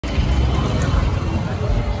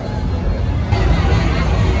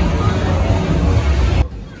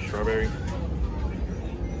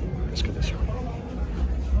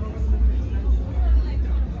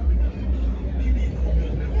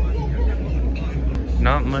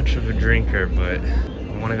not much of a drinker, but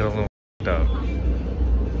I want to get a little up.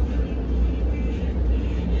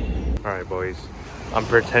 Alright boys, I'm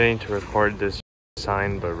pretending to record this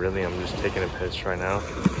sign, but really I'm just taking a piss right now.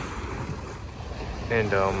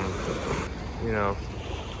 And you know,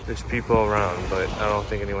 there's people around, but I don't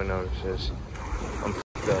think anyone notices. I'm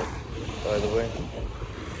f***ed up, by the way.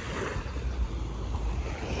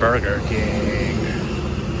 Burger King.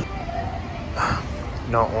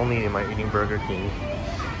 Not only am I eating Burger King,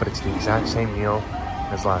 but it's the exact same meal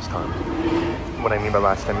as last time. What I mean by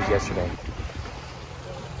last time is yesterday.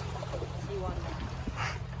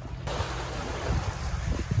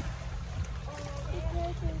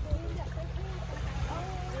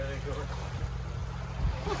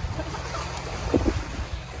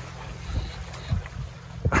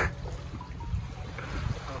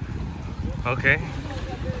 Okay.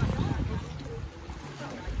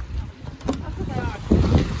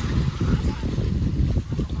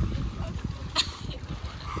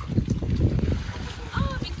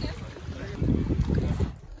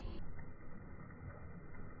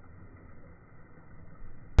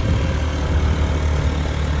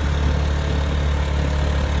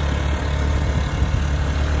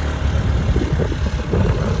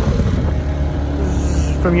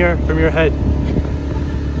 From your head.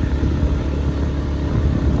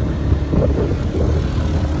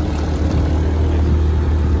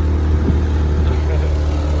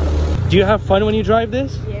 Do you have fun when you drive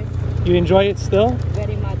this? Yes. You enjoy it still?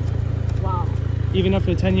 Very much. Wow. Even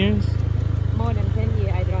after 10 years? More than 10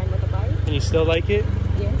 years I drive motorbike. And you still like it?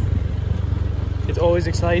 Yes. It's always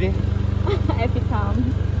exciting? Every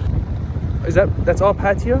time. That's all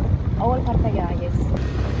patio? All Pattaya, yes.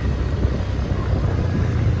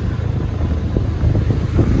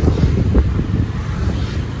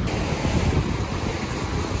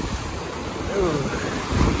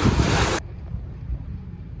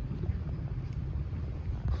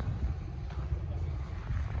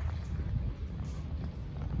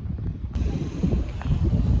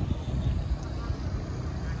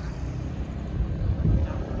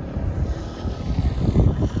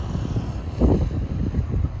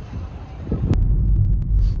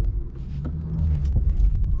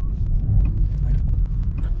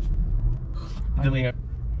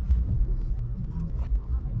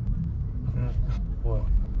 What?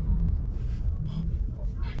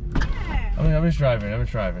 I'm just driving.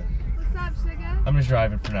 What's up, sugar? I'm just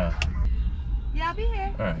driving for now. Yeah, I'll be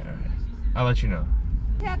here. Alright. I'll let you know.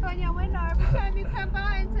 Tap on your window every time you come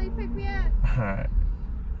by until you pick me up. Alright.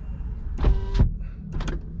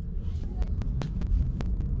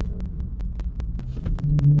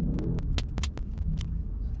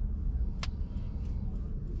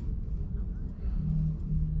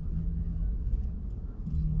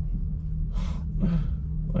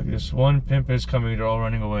 Look, this one pimp is coming, they're all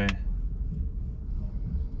running away.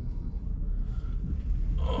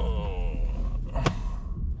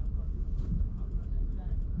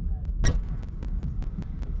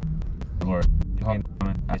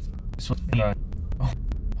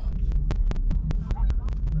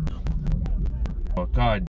 Oh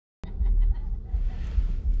God.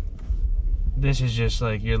 This is just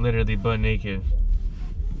like, you're literally butt naked.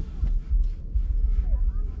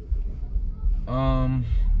 But I'm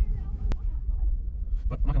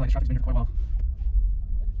not gonna lie, this traffic's been here for quite a while.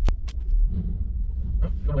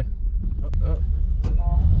 Oh, go away.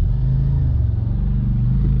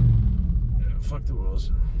 Yeah, fuck the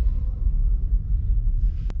rules.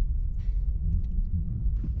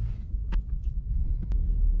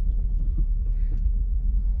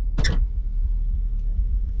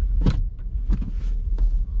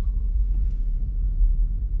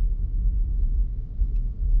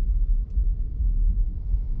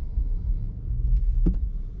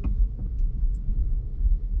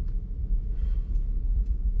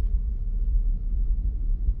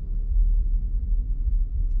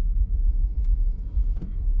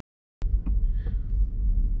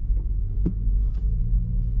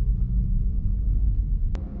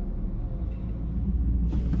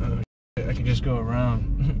 I could just go around.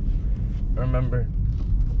 Remember,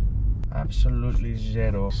 absolutely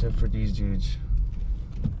zero, except for these dudes.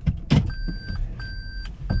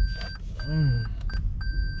 Ugh.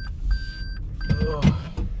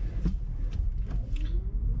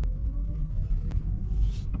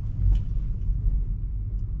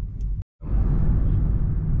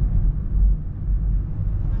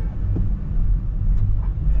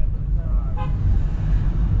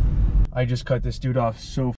 I just cut this dude off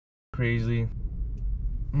so crazy.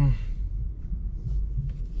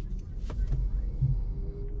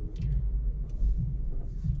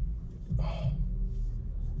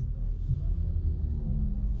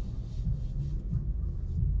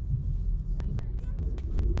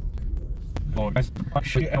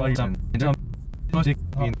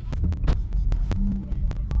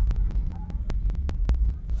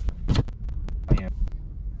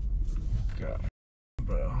 God,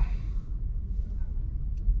 bro.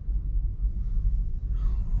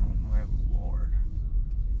 Oh my lord.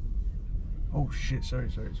 Oh shit, sorry,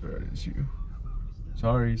 I didn't see you.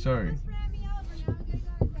 Sorry. Just ran me over. Now I'm gonna go to date.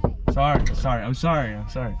 I'm sorry. I don't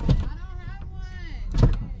have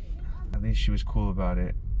one. At least she was cool about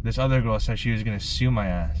it. This other girl said she was gonna sue my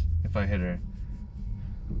ass if I hit her.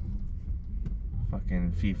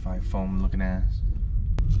 Fucking fee-fi foam looking ass.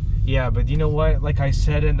 Yeah, but you know what? Like I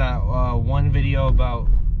said in that one video about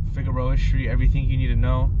Figueroa Street, everything you need to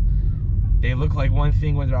know. They look like one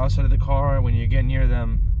thing when they're outside of the car. When you get near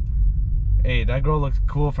them, hey, that girl looked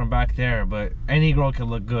cool from back there, but any girl can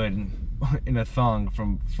look good in a thong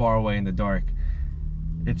from far away in the dark.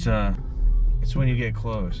 It's when you get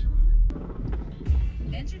close.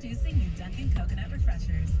 Introducing new Dunkin' Coconut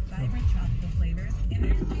Refreshers. Vibrant tropical flavors,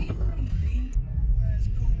 energy from green.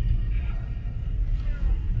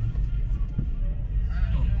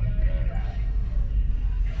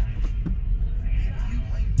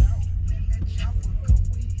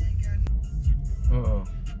 Uh-oh.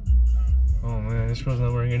 Oh man, this girl's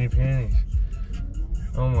not wearing any panties.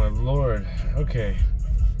 Oh my lord. Okay.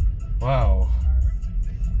 Wow.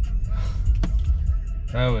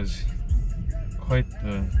 That was quite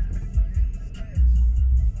the...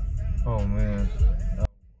 Oh man.